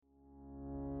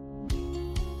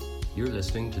You're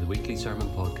listening to the weekly sermon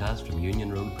podcast from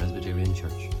Union Road Presbyterian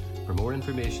Church. For more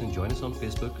information, join us on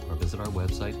Facebook or visit our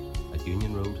website at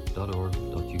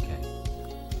unionroad.org.uk.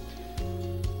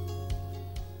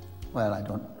 Well, I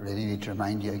don't really need to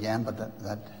remind you again, but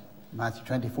that Matthew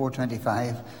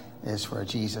 24:25 is where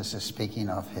Jesus is speaking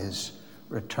of his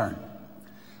return.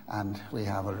 And we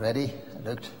have already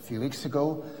looked a few weeks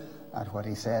ago at what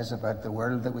he says about the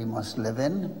world that we must live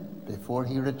in before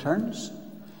he returns.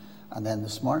 And then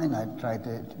this morning I tried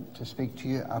to speak to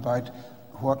you about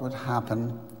what would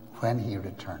happen when he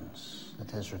returns.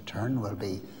 That his return will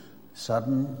be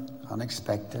sudden,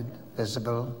 unexpected,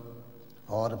 visible,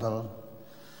 audible,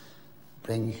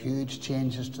 bring huge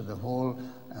changes to the whole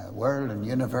world and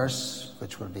universe,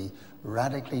 which will be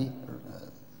radically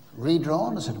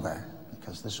redrawn, as it were,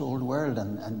 because this old world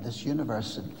and this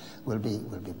universe will be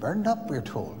burned up, we're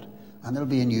told, and there'll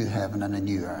be a new heaven and a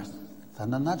new earth.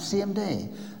 And on that same day,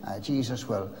 Jesus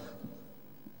will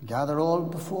gather all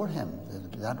before him,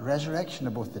 that resurrection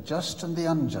of both the just and the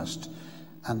unjust,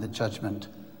 and the judgment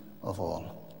of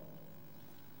all.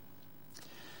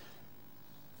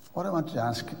 What I want to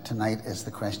ask tonight is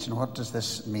the question, what does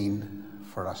this mean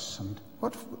for us? And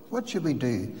what should we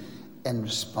do in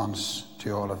response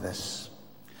to all of this?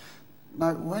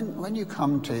 Now, when you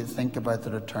come to think about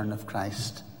the return of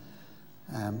Christ,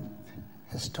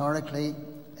 historically,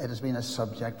 it has been a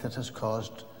subject that has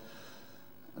caused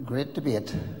great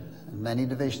debate and many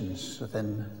divisions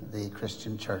within the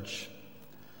Christian church,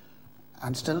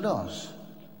 and still does.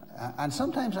 And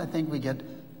sometimes I think we get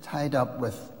tied up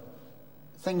with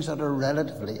things that are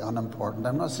relatively unimportant.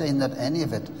 I'm not saying that any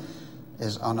of it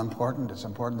is unimportant. It's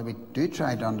important that we do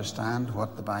try to understand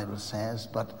what the Bible says,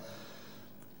 but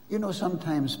you know,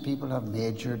 sometimes people have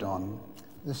majored on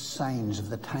the signs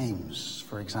of the times,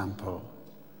 for example.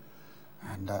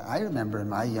 And I remember in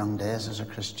my young days as a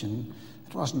Christian,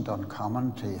 it wasn't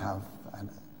uncommon to have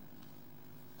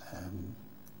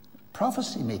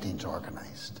prophecy meetings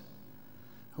organised,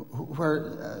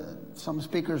 where some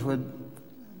speakers would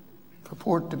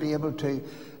purport to be able to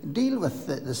deal with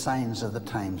the signs of the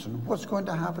times and what's going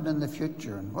to happen in the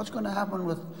future and what's going to happen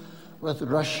with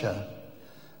Russia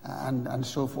and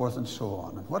so forth and so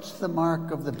on. And what's the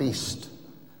mark of the beast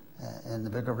in the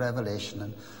book of Revelation,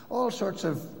 and all sorts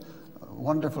of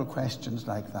wonderful questions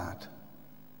like that.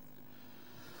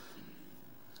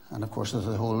 And of course there's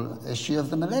the whole issue of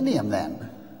the millennium then.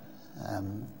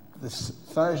 This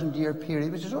 1,000-year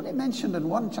period, which is only mentioned in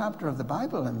one chapter of the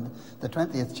Bible, in the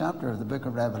 20th chapter of the book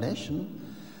of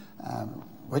Revelation,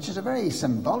 which is a very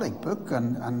symbolic book,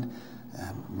 and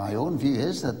my own view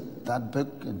is that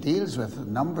book deals with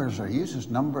numbers, or uses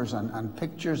numbers and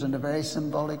pictures in a very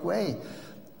symbolic way.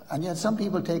 And yet some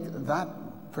people take that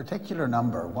particular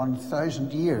number,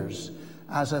 1,000 years,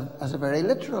 as a very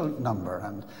literal number.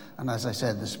 And as I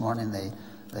said this morning,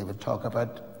 they would talk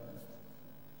about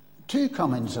two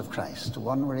comings of Christ.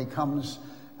 One where he comes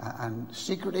and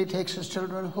secretly takes his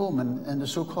children home in the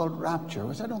so-called rapture,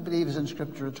 which I don't believe is in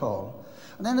Scripture at all.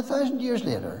 And then 1,000 years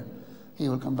later, he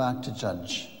will come back to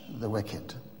judge the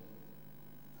wicked.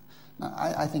 Now,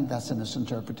 I think that's a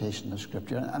misinterpretation of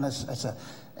Scripture, and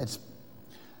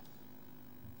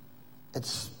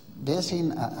it's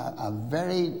basing a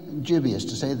very dubious,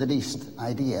 to say the least,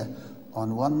 idea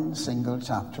on one single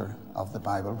chapter of the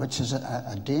Bible, which is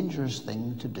a dangerous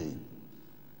thing to do.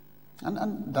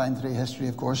 And down through history,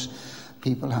 of course,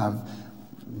 people have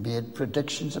made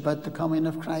predictions about the coming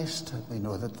of Christ. We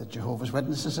know that the Jehovah's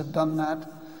Witnesses have done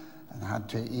that and had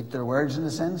to eat their words in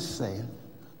a sense. They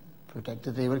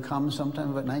predicted they would come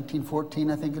sometime about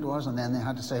 1914, I think it was, and then they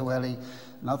had to say, well,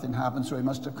 nothing happened, so he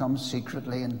must have come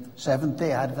secretly. And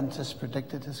Seventh-day Adventists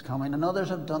predicted his coming, and others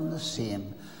have done the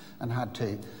same and had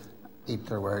to eat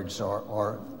their words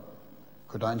or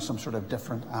go down some sort of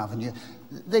different avenue.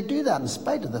 They do that in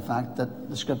spite of the fact that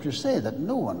the Scriptures say that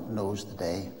no one knows the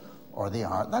day or the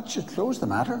hour. That should close the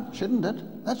matter, shouldn't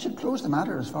it? That should close the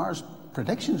matter as far as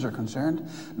predictions are concerned.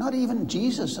 Not even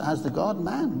Jesus, as the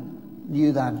God-man,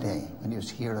 knew that day when he was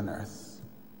here on earth.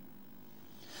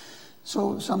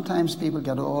 So sometimes people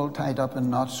get all tied up in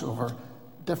knots over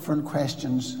different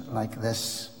questions like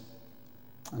this.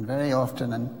 And very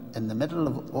often in the middle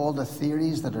of all the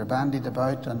theories that are bandied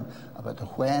about and about the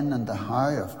when and the how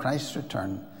of Christ's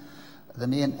return, the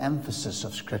main emphasis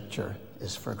of Scripture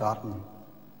is forgotten.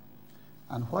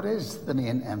 And what is the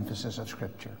main emphasis of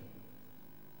Scripture?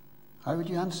 How would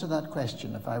you answer that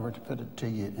question if I were to put it to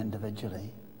you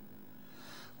individually?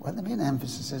 Well, the main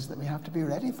emphasis is that we have to be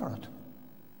ready for it.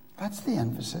 That's the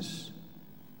emphasis.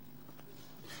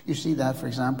 You see that, for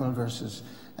example, verses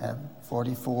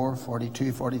 44,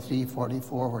 42, 43,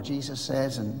 44, where Jesus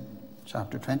says in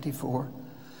chapter 24.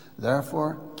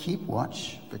 Therefore, keep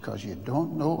watch, because you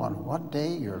don't know on what day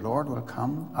your Lord will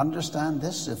come. Understand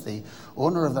this, if the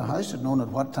owner of the house had known at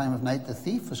what time of night the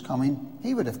thief was coming,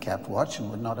 he would have kept watch and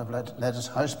would not have let his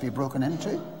house be broken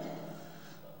into.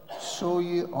 So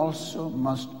you also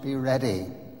must be ready,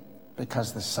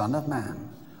 because the Son of Man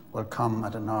will come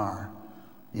at an hour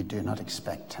you do not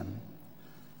expect him.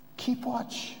 Keep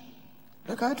watch,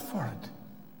 look out for it,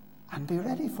 and be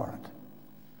ready for it.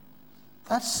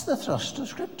 That's the thrust of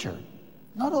Scripture.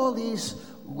 Not all these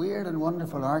weird and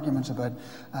wonderful arguments about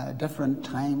different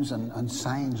times and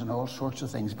signs and all sorts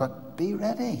of things, but be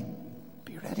ready.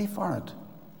 Be ready for it.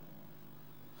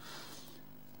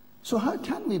 So how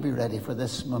can we be ready for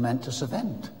this momentous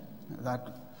event? That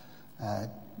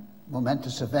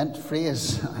momentous event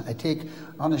phrase I take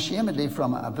unashamedly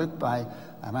from a book by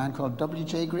a man called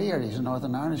W.J. Greer. He's a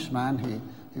Northern Irish man who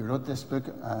wrote this book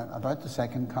about the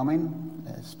Second Coming.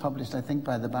 It's published, I think,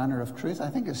 by the Banner of Truth. I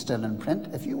think it's still in print.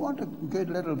 If you want a good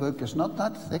little book, it's not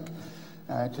that thick,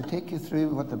 to take you through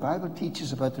what the Bible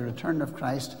teaches about the return of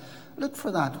Christ, look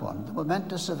for that one, The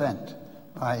Momentous Event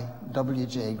by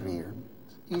W.J. Greer.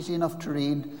 It's easy enough to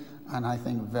read, and I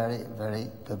think very, very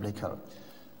biblical.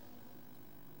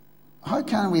 How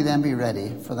can we then be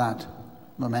ready for that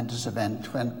momentous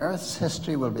event when Earth's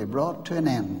history will be brought to an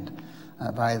end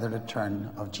by the return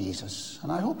of Jesus?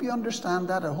 And I hope you understand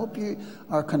that. I hope you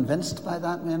are convinced by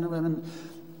that, men and women.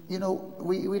 You know,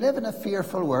 we live in a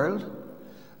fearful world,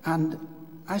 and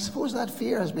I suppose that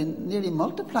fear has been nearly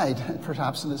multiplied,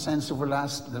 perhaps in a sense, over the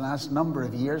last number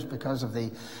of years because of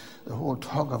the whole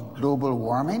talk of global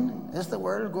warming. Is the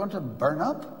world going to burn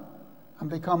up and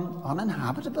become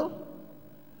uninhabitable?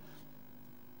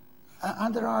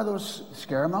 And there are those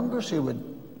scaremongers who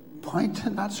would point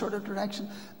in that sort of direction.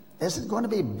 Is it going to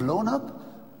be blown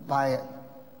up by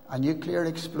a nuclear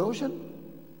explosion?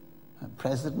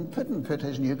 President Putin put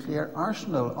his nuclear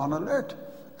arsenal on alert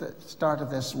at the start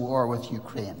of this war with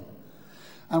Ukraine.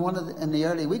 And in the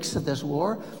early weeks of this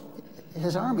war,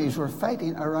 his armies were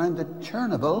fighting around the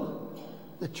Chernobyl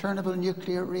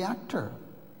nuclear reactor.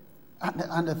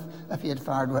 And if he had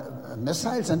fired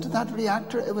missiles into that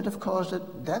reactor, it would have caused a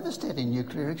devastating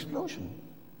nuclear explosion.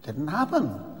 Didn't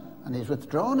happen. And he's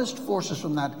withdrawn his forces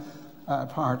from that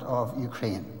part of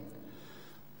Ukraine.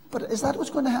 But is that what's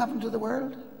going to happen to the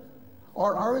world?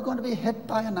 Or are we going to be hit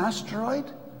by an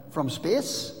asteroid from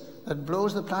space that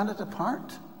blows the planet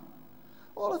apart?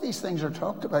 All of these things are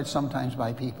talked about sometimes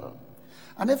by people.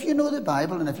 And if you know the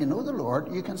Bible and if you know the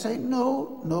Lord, you can say,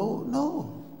 no, no,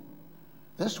 no.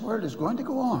 This world is going to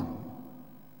go on.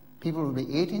 People will be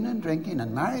eating and drinking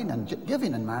and marrying and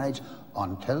giving in marriage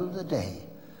until the day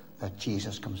that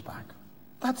Jesus comes back.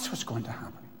 That's what's going to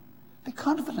happen. Be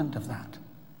confident of that.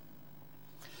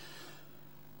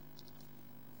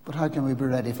 But how can we be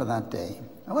ready for that day?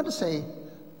 I want to say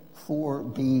 4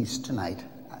 B's tonight.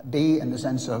 B in the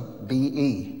sense of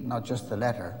B-E, not just the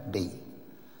letter B.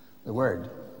 The word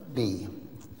B.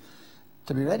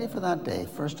 To be ready for that day,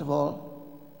 first of all,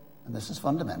 and this is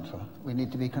fundamental, we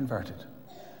need to be converted.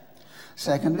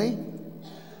 Secondly,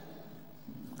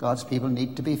 God's people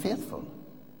need to be faithful.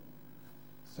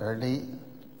 Thirdly,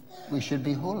 we should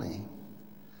be holy.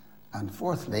 And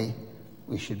fourthly,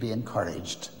 we should be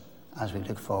encouraged as we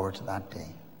look forward to that day.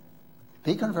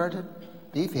 Be converted,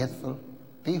 be faithful,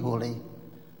 be holy,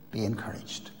 be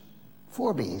encouraged.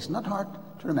 4 B's, not hard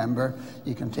to remember.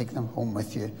 You can take them home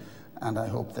with you, and I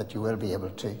hope that you will be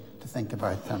able to think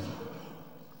about them.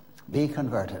 Be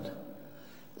converted.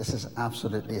 This is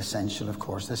absolutely essential, of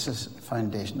course. This is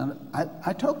foundation. And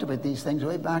I talked about these things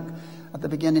way back at the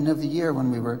beginning of the year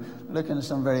when we were looking at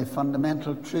some very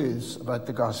fundamental truths about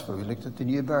the gospel. We looked at the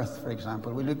new birth, for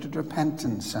example. We looked at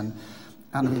repentance and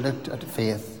we looked at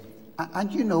faith.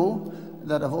 And you know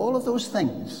that of all of those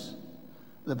things,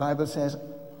 the Bible says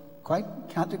quite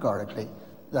categorically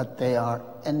that they are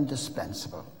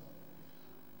indispensable.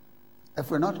 If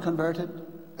we're not converted,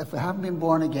 if we haven't been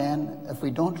born again, if we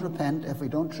don't repent, if we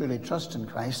don't truly trust in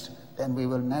Christ, then we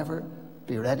will never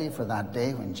be ready for that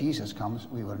day when Jesus comes.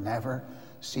 We will never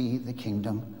see the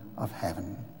kingdom of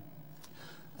heaven.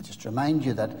 I just remind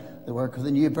you that the work of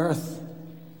the new birth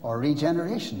or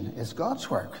regeneration is God's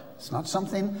work. It's not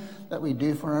something that we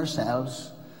do for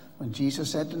ourselves. When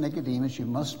Jesus said to Nicodemus, you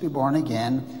must be born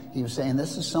again, he was saying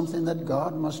this is something that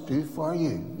God must do for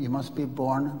you. You must be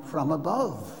born from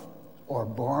above or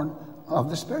born of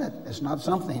the Spirit. It's not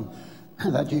something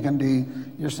that you can do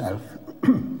yourself.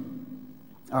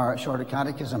 Our Shorter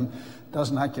Catechism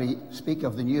doesn't actually speak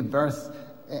of the new birth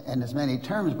in as many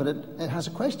terms, but it has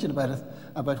a question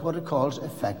about what it calls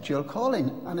effectual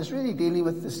calling, and it's really dealing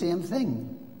with the same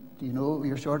thing. Do you know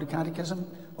your shorter catechism?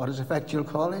 What is effectual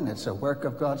calling? It's a work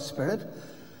of God's Spirit,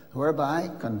 whereby,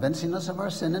 convincing us of our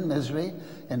sin and misery,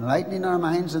 enlightening our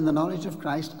minds in the knowledge of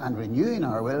Christ, and renewing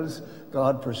our wills,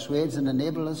 God persuades and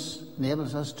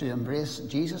enables us to embrace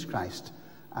Jesus Christ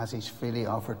as he's freely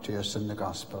offered to us in the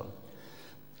gospel.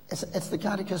 It's the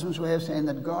Catechism's way of saying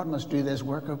that God must do this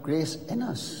work of grace in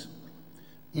us.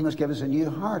 He must give us a new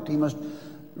heart. He must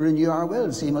renew our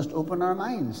wills. He must open our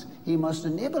minds. He must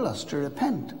enable us to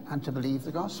repent and to believe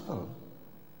the gospel.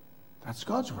 That's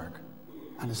God's work.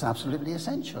 And it's absolutely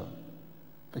essential.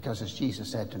 Because as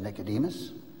Jesus said to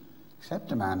Nicodemus,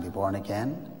 except a man be born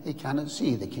again, he cannot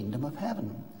see the kingdom of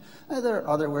heaven. Now, there are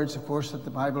other words, of course, that the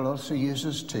Bible also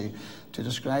uses to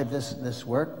describe this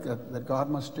work that God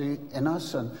must do in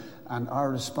us and our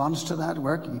response to that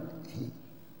work. The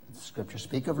Scriptures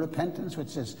speak of repentance,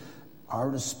 which is our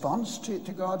response to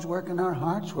God's work in our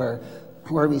hearts, where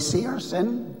we see our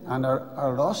sin and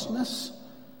our lostness,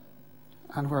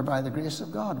 and where by the grace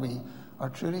of God we are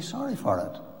truly sorry for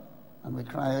it, and we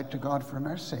cry out to God for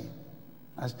mercy,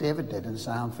 as David did in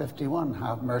Psalm 51,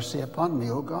 "Have mercy upon me,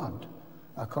 O God,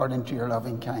 according to your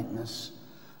loving kindness,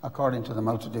 according to the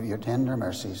multitude of your tender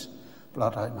mercies,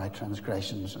 blot out my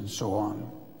transgressions," and so on.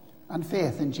 And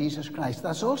faith in Jesus Christ,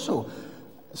 that's also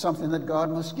something that God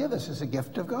must give us as a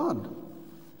gift of God.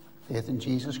 Faith in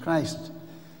Jesus Christ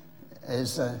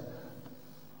is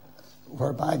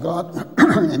whereby God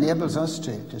enables us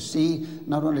to see,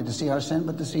 not only to see our sin,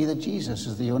 but to see that Jesus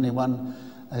is the only one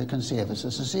who can save us.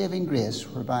 It's a saving grace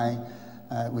whereby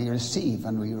we receive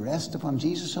and we rest upon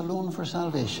Jesus alone for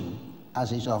salvation as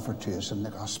he's offered to us in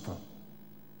the gospel.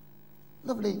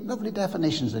 Lovely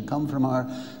definitions that come from our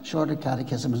shorter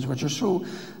catechisms, which are so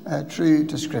true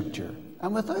to Scripture.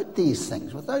 And without these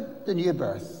things, without the new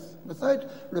birth, without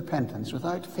repentance,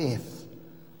 without faith,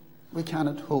 we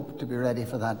cannot hope to be ready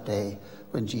for that day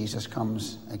when Jesus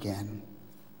comes again.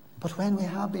 But when we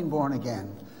have been born again,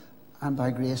 and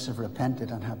by grace have repented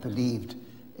and have believed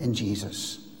in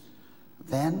Jesus,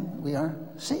 then we are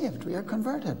saved, we are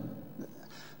converted.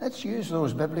 Let's use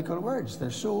those biblical words. They're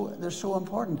so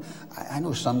important. I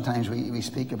know sometimes we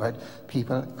speak about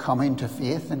people coming to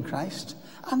faith in Christ,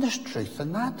 and there's truth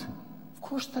in that. Of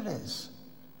course there is.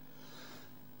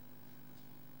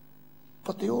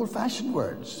 But the old-fashioned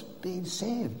words, being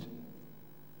saved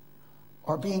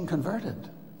or being converted,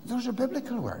 those are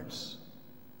biblical words.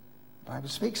 The Bible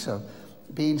speaks of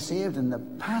being saved in the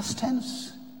past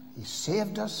tense. He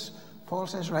saved us, Paul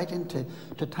says, writing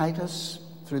to Titus,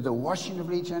 through the washing of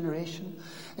regeneration.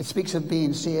 It speaks of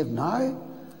being saved now.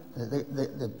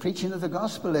 The preaching of the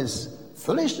gospel is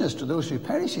foolishness to those who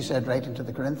perish, he said, writing to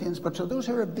the Corinthians, but to those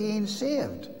who are being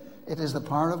saved, it is the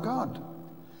power of God.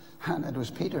 And it was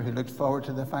Peter who looked forward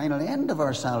to the final end of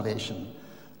our salvation,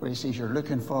 where he says you're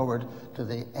looking forward to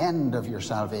the end of your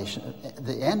salvation,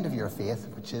 the end of your faith,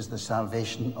 which is the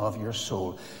salvation of your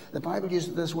soul. The Bible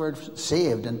uses this word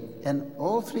saved in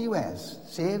all three ways.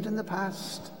 Saved in the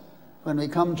past, when we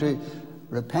come to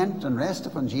repent and rest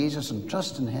upon Jesus and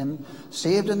trust in him.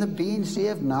 Saved in the being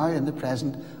saved now in the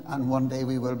present, and one day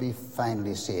we will be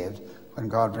finally saved when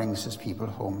God brings his people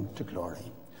home to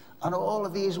glory. And all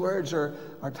of these words are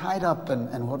tied up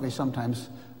in what we sometimes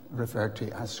refer to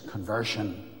as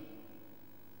conversion.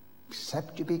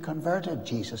 Except you be converted,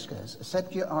 Jesus says.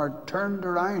 Except you are turned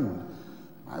around.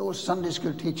 My old Sunday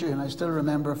school teacher, and I still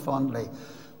remember fondly,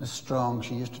 Miss Strong,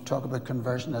 she used to talk about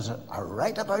conversion as a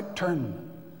right about turn.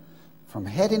 From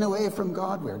heading away from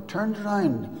God, we're turned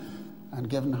around and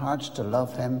given hearts to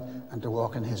love him and to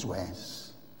walk in his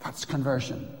ways. That's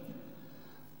conversion.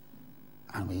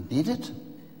 And we need it.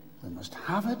 We must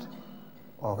have it,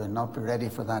 or we'll not be ready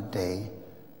for that day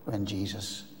when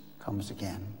Jesus comes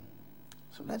again.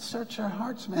 So let's search our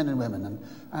hearts, men and women,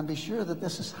 and be sure that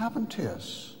this has happened to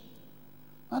us.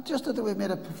 Not just that we've made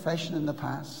a profession in the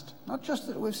past, not just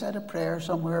that we've said a prayer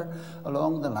somewhere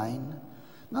along the line,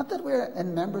 not that we're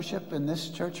in membership in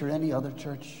this church or any other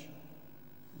church,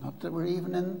 not that we're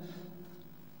even in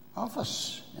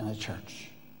office in a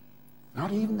church,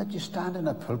 not even that you stand in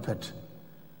a pulpit.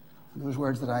 Those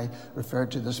words that I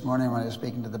referred to this morning when I was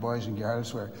speaking to the boys and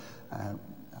girls, where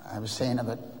I was saying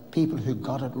about people who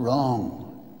got it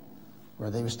wrong, where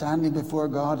they were standing before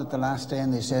God at the last day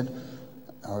and they said,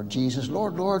 or Jesus,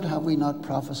 Lord, Lord, have we not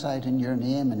prophesied in your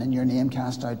name, and in your name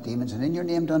cast out demons, and in your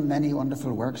name done many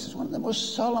wonderful works? It's one of the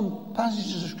most solemn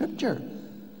passages of Scripture.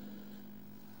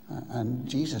 And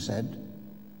Jesus said,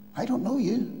 I don't know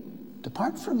you.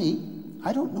 Depart from me.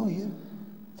 I don't know you.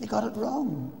 They got it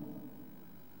wrong.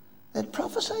 They'd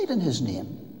prophesied in his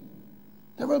name.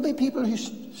 There will be people who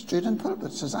stood in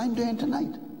pulpits, as I'm doing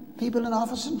tonight. People in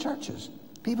office in churches.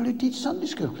 People who teach Sunday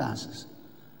school classes.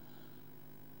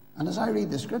 And as I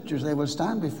read the scriptures, they will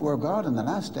stand before God on the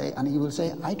last day and he will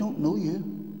say, I don't know you.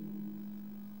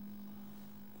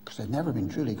 Because they've never been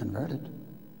truly converted.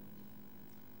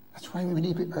 That's why we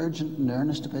need to be urgent and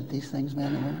earnest about these things,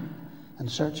 men and women,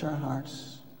 and search our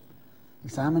hearts.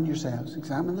 Examine yourselves,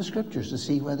 examine the scriptures to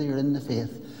see whether you're in the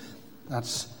faith.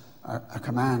 That's a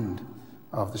command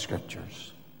of the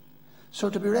scriptures. So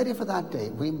to be ready for that day,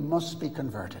 we must be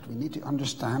converted. We need to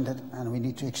understand it and we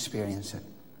need to experience it.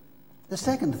 The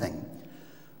second thing,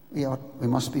 we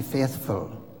must be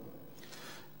faithful.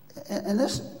 In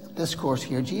this discourse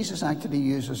here, Jesus actually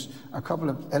uses a couple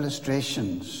of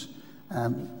illustrations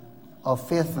of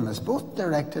faithfulness, both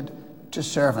directed to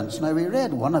servants. Now, we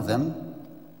read one of them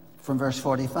from verse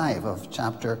 45 of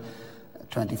chapter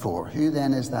 24. Who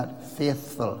then is that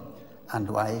faithful and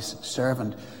wise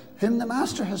servant whom the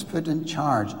master has put in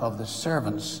charge of the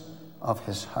servants of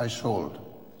his household?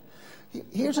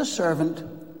 Here's a servant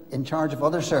in charge of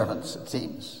other servants, it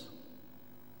seems.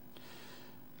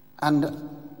 And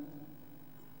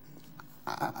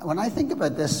when I think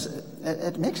about this,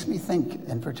 it makes me think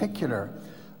in particular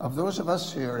of those of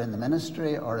us who are in the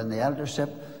ministry or in the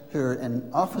eldership, who are in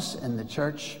office in the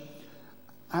church,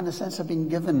 and in a sense have been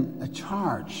given a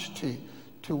charge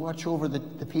to watch over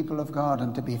the people of God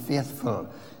and to be faithful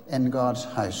in God's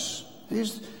house. Who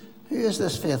is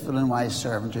this faithful and wise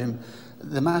servant whom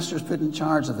the master has put in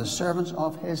charge of the servants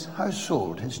of his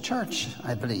household, his church,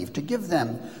 I believe, to give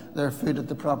them their food at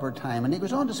the proper time? And he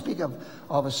goes on to speak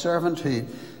of a servant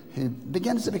who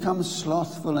begins to become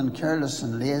slothful and careless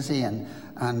and lazy, and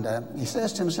he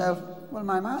says to himself, well,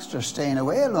 my master's staying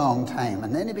away a long time.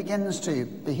 And then he begins to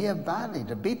behave badly,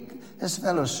 to beat his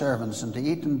fellow servants and to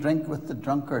eat and drink with the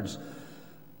drunkards.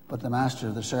 But the master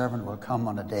of the servant will come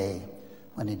on a day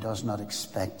when he does not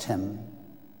expect him,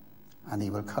 and he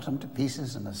will cut him to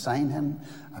pieces and assign him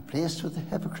a place with the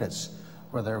hypocrites,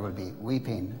 where there will be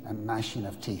weeping and gnashing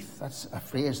of teeth. That's a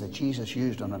phrase that Jesus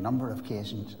used on a number of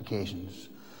occasions.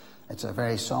 It's a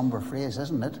very somber phrase,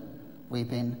 isn't it?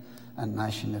 Weeping and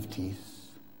gnashing of teeth.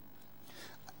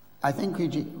 I think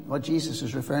what Jesus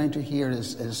is referring to here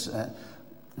is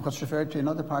what's referred to in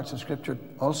other parts of Scripture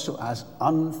also as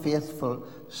unfaithful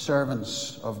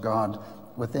servants of God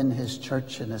within his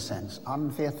church, in a sense.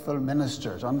 Unfaithful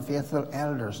ministers, unfaithful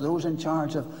elders, those in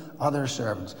charge of other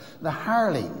servants. The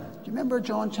hireling. Do you remember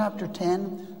John chapter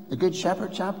 10, the Good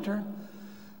Shepherd chapter?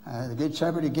 The Good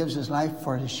Shepherd who gives his life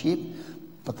for his sheep.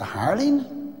 But the hireling,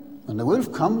 when the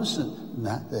wolf comes,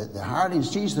 the hireling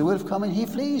sees the wolf coming, he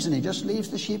flees and he just leaves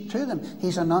the sheep to them.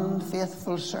 He's an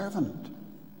unfaithful servant.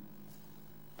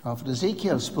 Prophet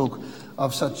Ezekiel spoke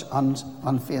of such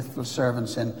unfaithful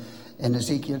servants in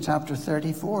Ezekiel chapter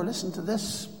 34. Listen to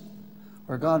this,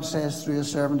 where God says through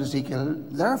his servant Ezekiel,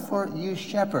 therefore you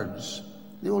shepherds,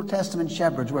 the Old Testament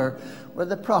shepherds were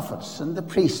the prophets and the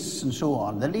priests and so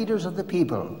on, the leaders of the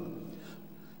people.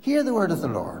 Hear the word of the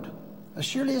Lord. As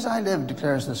surely as I live,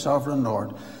 declares the sovereign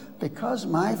Lord, because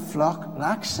my flock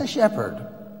lacks a shepherd,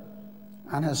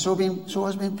 and has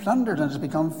been plundered and has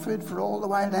become food for all the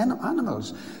wild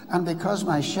animals, and because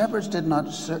my shepherds did not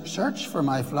search for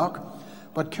my flock,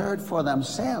 but cared for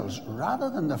themselves rather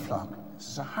than the flock. This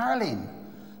is a hireling.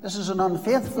 This is an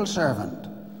unfaithful servant.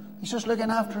 He's just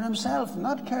looking after himself,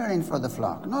 not caring for the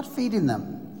flock, not feeding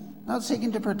them, not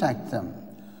seeking to protect them.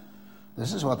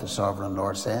 This is what the sovereign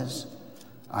Lord says.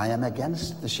 I am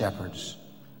against the shepherds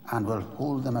and will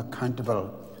hold them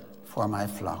accountable for my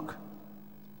flock.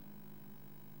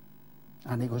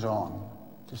 And he goes on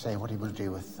to say what he will do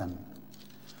with them.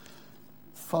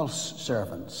 False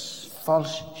servants,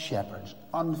 false shepherds,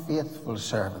 unfaithful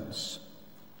servants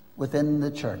within the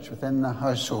church, within the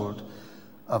household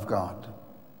of God.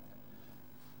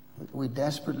 We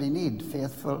desperately need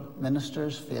faithful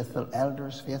ministers, faithful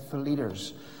elders, faithful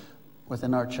leaders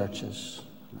within our churches.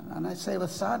 And I say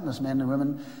with sadness, men and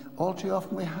women, all too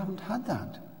often we haven't had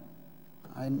that.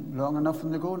 I'm long enough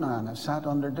in the go now, and I've sat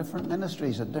under different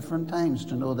ministries at different times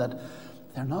to know that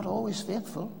they're not always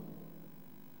faithful.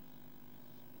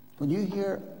 When you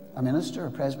hear a minister,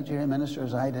 a Presbyterian minister,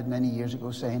 as I did many years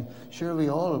ago, saying, sure,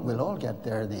 we'll all get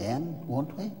there in the end,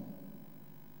 won't we?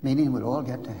 Meaning we'll all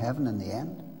get to heaven in the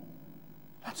end.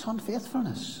 That's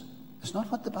unfaithfulness. It's not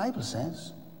what the Bible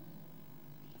says.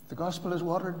 The gospel is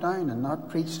watered down and not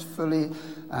preached fully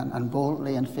and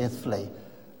boldly and faithfully.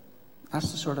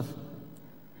 That's the sort of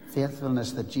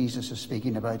faithfulness that Jesus is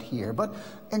speaking about here. But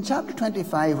in chapter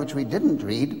 25, which we didn't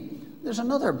read, there's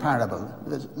another parable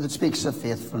that speaks of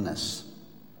faithfulness.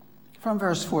 From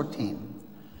verse 14.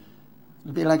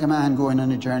 It'll be like a man going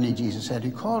on a journey, Jesus said,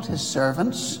 who called his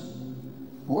servants,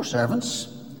 more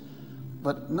servants,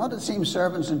 but not, it seems,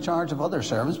 servants in charge of other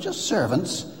servants, just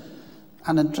servants,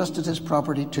 and entrusted his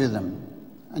property to them.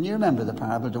 And you remember the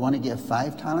parable. The one he gave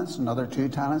 5 talents, another 2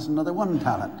 talents, another 1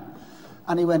 talent.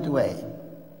 And he went away.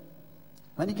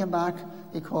 When he came back,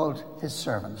 he called his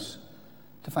servants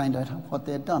to find out what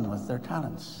they had done with their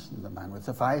talents. And the man with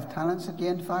the 5 talents had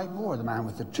gained 5 more. The man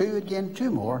with the 2 had gained 2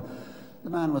 more. The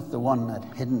man with the 1 had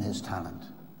hidden his talent,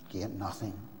 gained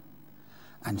nothing.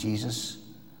 And Jesus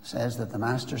says that the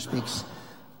master speaks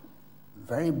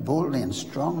very boldly and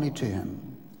strongly to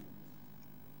him.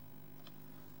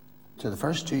 To the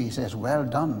first 2 he says, "Well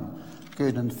done,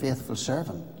 good and faithful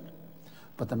servant."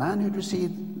 But the man who'd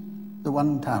received the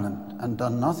 1 talent and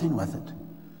done nothing with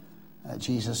it,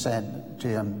 Jesus said to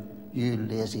him, "You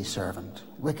lazy servant,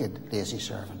 wicked lazy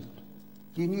servant.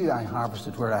 You knew I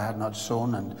harvested where I had not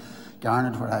sown and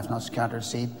garnered where I have not scattered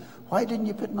seed. Why didn't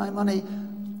you put my money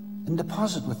in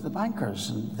deposit with the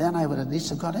bankers? And then I would at least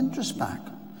have got interest back."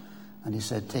 And he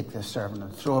said, "Take this servant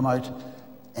and throw him out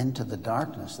into the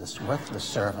darkness, this worthless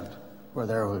servant, where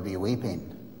there will be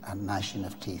weeping and gnashing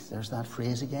of teeth." There's that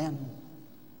phrase again.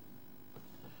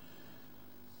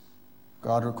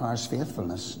 God requires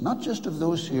faithfulness, not just of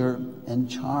those who are in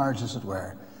charge, as it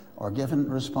were, or given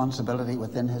responsibility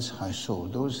within his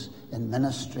household, those in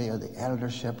ministry or the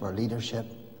eldership or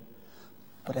leadership,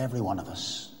 but every one of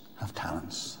us have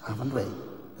talents, haven't we,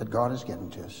 that God has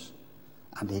given to us,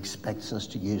 and he expects us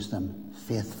to use them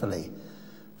faithfully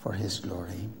for his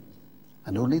glory.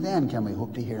 And only then can we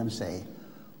hope to hear him say,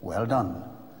 "Well done,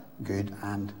 good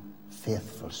and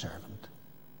faithful servant."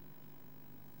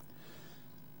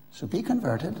 So be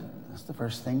converted. That's the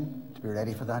first thing, to be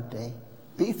ready for that day.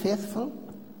 Be faithful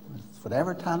with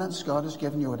whatever talents God has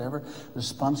given you, whatever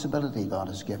responsibility God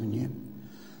has given you.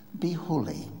 Be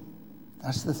holy.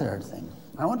 That's the third thing.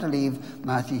 I want to leave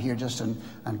Matthew here just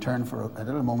and turn for a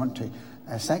little moment to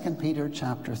 2 Peter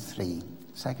chapter 3.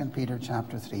 2 Peter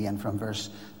chapter 3, and from verse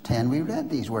 10. We read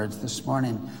these words this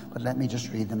morning, but let me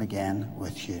just read them again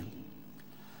with you.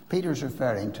 Peter's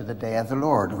referring to the day of the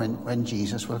Lord, when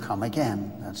Jesus will come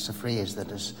again. That's a phrase that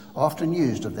is often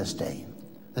used of this day.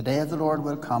 The day of the Lord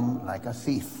will come like a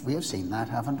thief. We have seen that,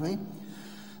 haven't we?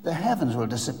 The heavens will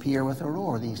disappear with a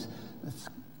roar. These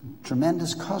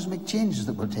tremendous cosmic changes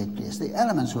that will take place. The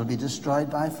elements will be destroyed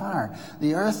by fire.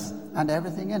 The earth and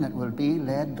everything in it will be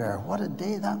laid bare. What a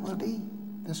day that will be.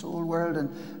 This whole world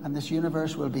and this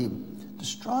universe will be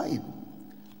destroyed.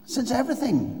 Since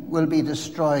everything will be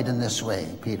destroyed in this way,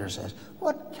 Peter says,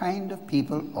 what kind of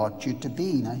people ought you to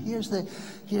be? Now here's the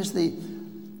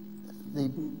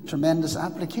tremendous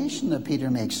application that Peter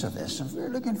makes of this. If we're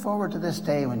looking forward to this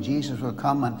day when Jesus will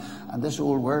come and this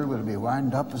old world will be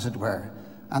wound up, as it were,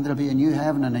 and there'll be a new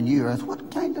heaven and a new earth, what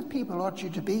kind of people ought you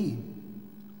to be?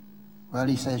 Well,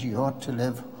 he says you ought to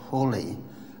live holy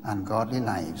and godly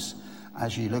lives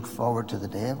as you look forward to the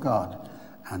day of God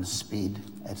and speed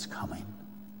its coming.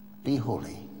 Be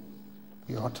holy.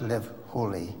 You ought to live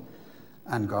holy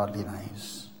and godly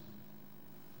lives.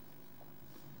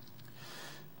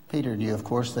 Peter knew, of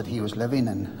course, that he was living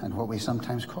in what we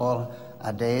sometimes call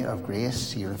a day of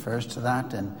grace. He refers to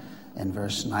that in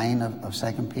verse 9 of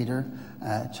 2 Peter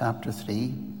chapter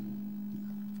 3.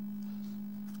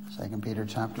 2 Peter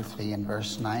chapter 3 and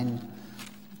verse 9,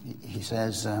 he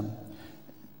says,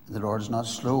 the Lord is not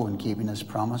slow in keeping his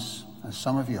promise, as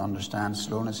some of you understand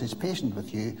slowness. He's patient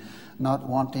with you, not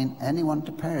wanting anyone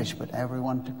to perish, but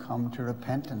everyone to come to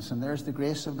repentance. And there's the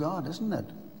grace of God, isn't it?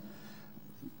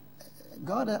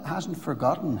 God hasn't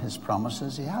forgotten his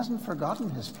promises. He hasn't forgotten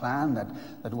his plan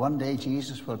that one day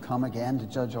Jesus will come again to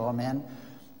judge all men.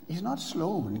 He's not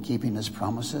slow in keeping his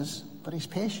promises, but he's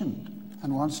patient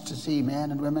and wants to see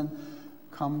men and women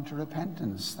come to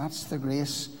repentance. That's the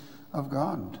grace of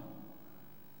God.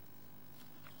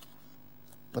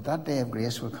 But that day of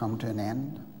grace will come to an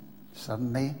end,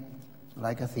 suddenly,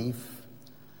 like a thief,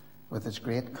 with its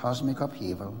great cosmic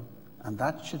upheaval, and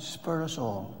that should spur us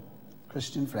all,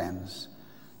 Christian friends,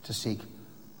 to seek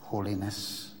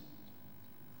holiness.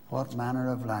 What manner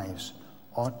of lives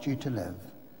ought you to live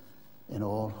in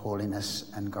all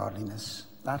holiness and godliness?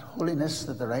 That holiness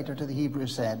that the writer to the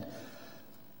Hebrews said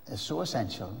is so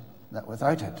essential that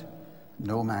without it,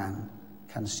 no man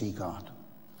can see God.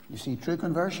 You see, true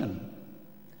conversion,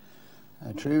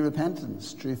 true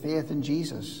repentance, true faith in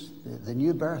Jesus, the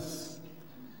new birth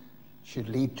should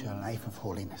lead to a life of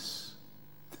holiness.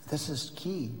 This is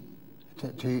key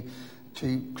to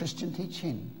Christian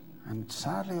teaching. And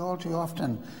sadly, all too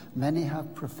often, many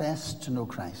have professed to know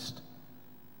Christ,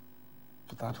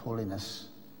 but that holiness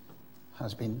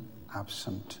has been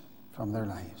absent from their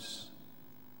lives.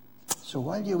 So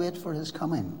while you wait for his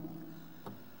coming,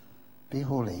 be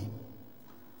holy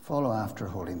Follow after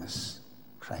holiness,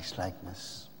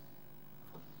 Christ-likeness.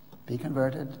 Be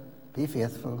converted, be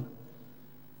faithful,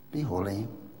 be holy,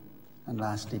 and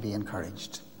lastly, be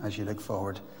encouraged as you look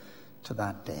forward to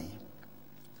that day.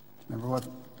 Remember what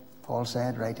Paul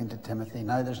said, writing to Timothy,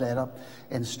 "Now there's laid up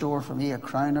in store for me a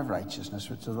crown of righteousness,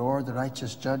 which the Lord, the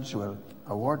righteous judge, will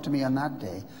award to me on that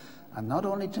day, and not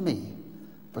only to me,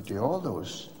 but to all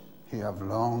those who have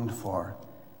longed for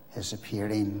his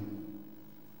appearing,"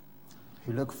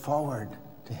 who look forward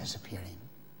to his appearing.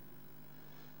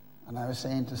 And I was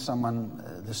saying to someone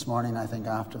this morning, I think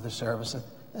after the service,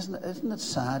 isn't it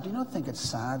sad? Do you not think it's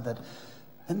sad that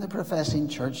in the professing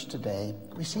church today,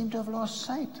 we seem to have lost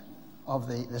sight of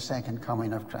the second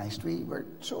coming of Christ? We're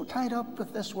so tied up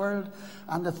with this world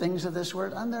and the things of this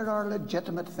world, and there are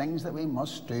legitimate things that we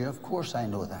must do. Of course, I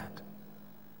know that.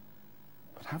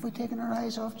 But have we taken our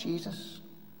eyes off Jesus?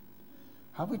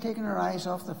 Have we taken our eyes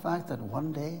off the fact that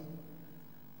one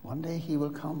day he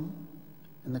will come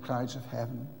in the clouds of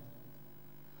heaven?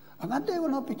 And that day will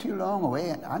not be too long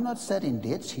away. I'm not setting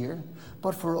dates here,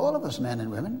 but for all of us, men and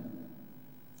women,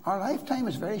 our lifetime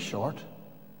is very short.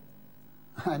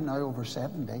 I'm now over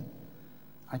 70.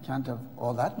 I can't have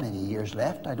all that many years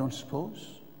left, I don't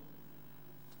suppose.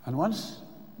 And once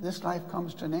this life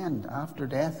comes to an end, after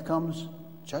death comes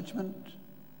judgment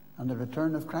and the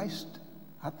return of Christ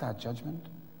at that judgment.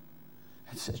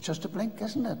 It's just a blink,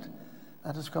 isn't it?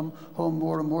 That has come home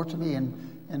more and more to me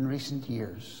in recent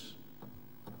years.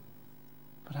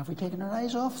 But have we taken our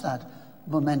eyes off that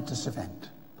momentous event?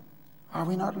 Are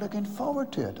we not looking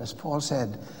forward to it, as Paul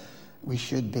said we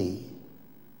should be?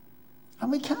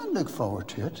 And we can look forward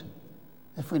to it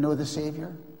if we know the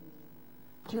Saviour.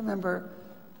 Do you remember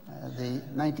the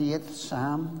 98th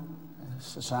Psalm?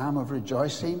 It's a psalm of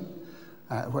rejoicing,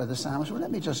 where the psalmist... Well,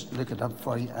 let me just look it up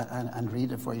for you and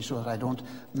read it for you so that I don't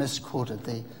misquote it.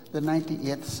 The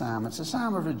 98th Psalm. It's a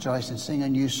psalm of rejoicing. Sing a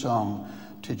new song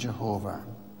to Jehovah.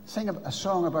 Sing a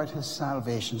song about his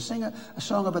salvation. Sing a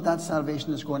song about that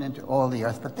salvation that's going into all the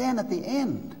earth. But then at the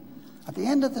end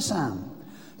of the psalm,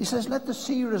 he says, "Let the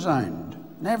sea resound,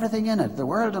 and everything in it, the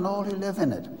world and all who live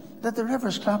in it. Let the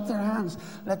rivers clap their hands.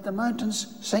 Let the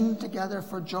mountains sing together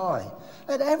for joy.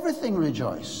 Let everything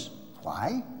rejoice."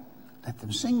 Why? "Let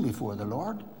them sing before the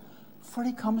Lord, for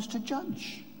he comes to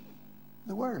judge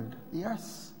the world, the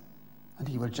earth. And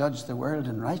he will judge the world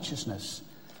in righteousness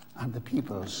and the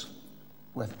peoples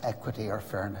with equity or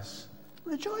fairness."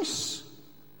 Rejoice,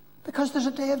 because there's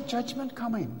a day of judgment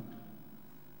coming.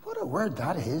 What a word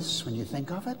that is when you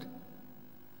think of it.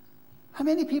 How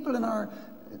many people in our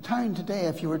town today,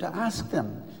 if you were to ask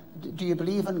them, "Do you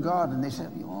believe in God?" And they say,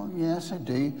 "Oh, yes, I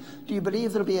do." "Do you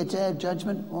believe there'll be a day of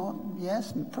judgment?" "Oh,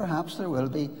 yes, perhaps there will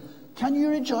be." "Can you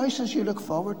rejoice as you look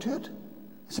forward to it?"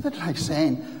 It's a bit like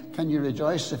saying, can you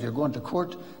rejoice if you're going to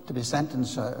court to be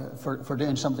sentenced for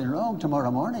doing something wrong tomorrow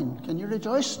morning? Can you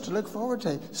rejoice to look forward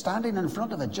to standing in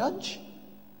front of a judge?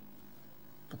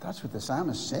 But that's what the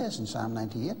psalmist says in Psalm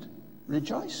 98.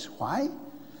 Rejoice. Why?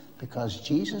 Because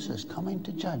Jesus is coming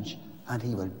to judge, and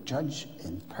he will judge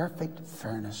in perfect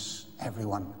fairness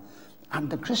everyone. And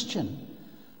the Christian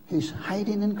who's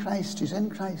hiding in Christ, who's in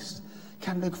Christ,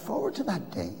 can look forward to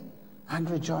that day and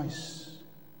rejoice.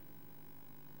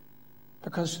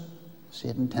 Because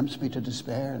Satan tempts me to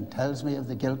despair and tells me of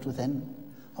the guilt within.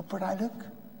 Upward I look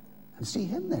and see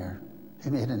him there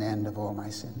who made an end of all my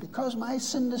sin. Because my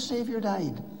sinless Saviour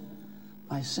died,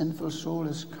 my sinful soul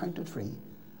is counted free.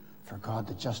 For God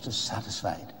the just is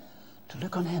satisfied to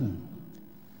look on him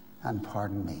and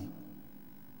pardon me.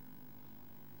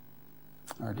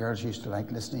 Our girls used to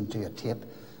like listening to a tape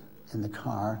in the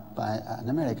car by an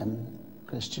American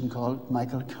Christian called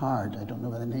Michael Card. I don't know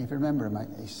whether any of you remember him.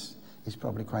 He's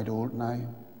probably quite old now,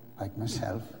 like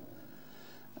myself.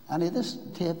 And he had this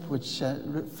tape which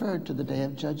referred to the day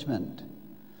of judgment.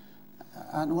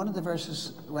 And one of the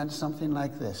verses went something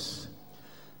like this.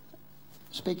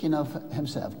 Speaking of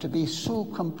himself, "To be so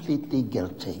completely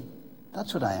guilty."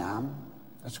 That's what I am.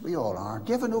 That's what we all are.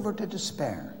 Given over to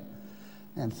despair.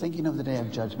 And thinking of the day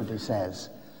of judgment, he says,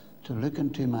 "To look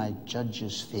into my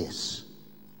judge's face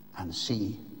and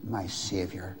see my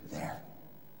Saviour there."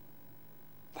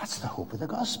 That's the hope of the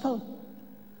gospel.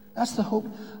 That's the hope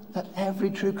that every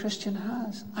true Christian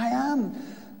has. I am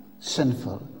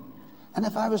sinful. And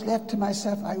if I was left to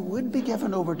myself, I would be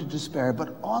given over to despair.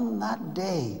 But on that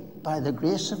day, by the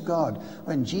grace of God,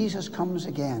 when Jesus comes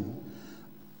again,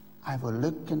 I will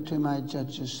look into my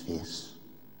judge's face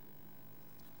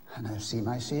and I'll see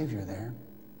my Saviour there.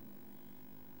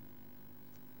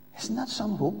 Isn't that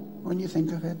some hope when you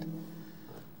think of it?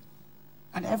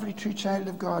 And every true child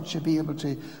of God should be able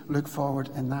to look forward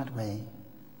in that way.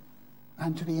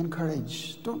 and to be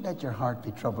encouraged. Don't let your heart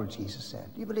be troubled, Jesus said.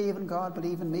 You believe in God,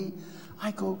 believe in me.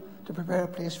 I go to prepare a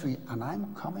place for you, and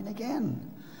I'm coming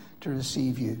again to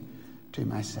receive you to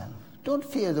myself. Don't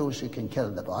fear those who can kill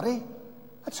the body.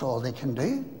 That's all they can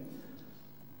do.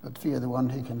 But fear the one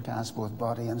who can cast both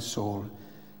body and soul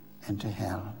into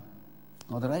hell.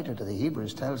 Well, the writer to the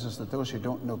Hebrews tells us that those who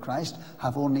don't know Christ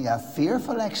have only a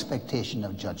fearful expectation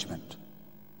of judgment.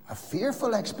 A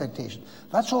fearful expectation.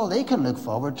 That's all they can look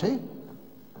forward to.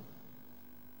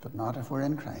 But not if we're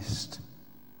in Christ.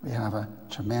 We have a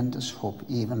tremendous hope,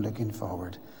 even looking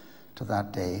forward to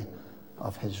that day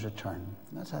of his return.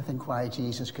 That's, I think, why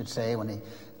Jesus could say, when he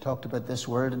talked about this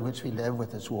world in which we live,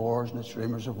 with its wars and its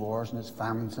rumors of wars and its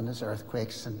famines and its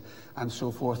earthquakes and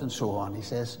so forth and so on, he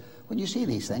says, when you see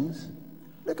these things,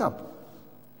 look up,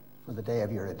 for the day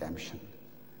of your redemption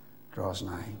draws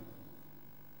nigh.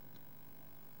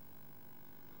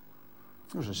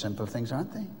 Those are simple things,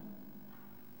 aren't they?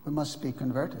 We must be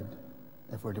converted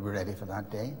if we're to be ready for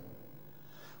that day.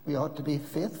 We ought to be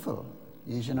faithful,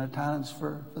 using our talents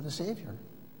for the Saviour.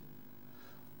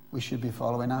 We should be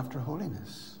following after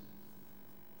holiness.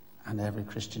 And every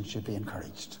Christian should be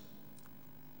encouraged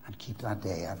and keep that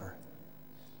day ever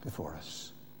before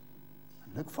us.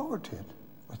 And look forward to it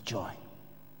with joy.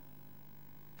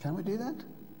 Can we do that?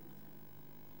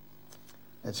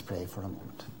 Let's pray for a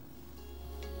moment.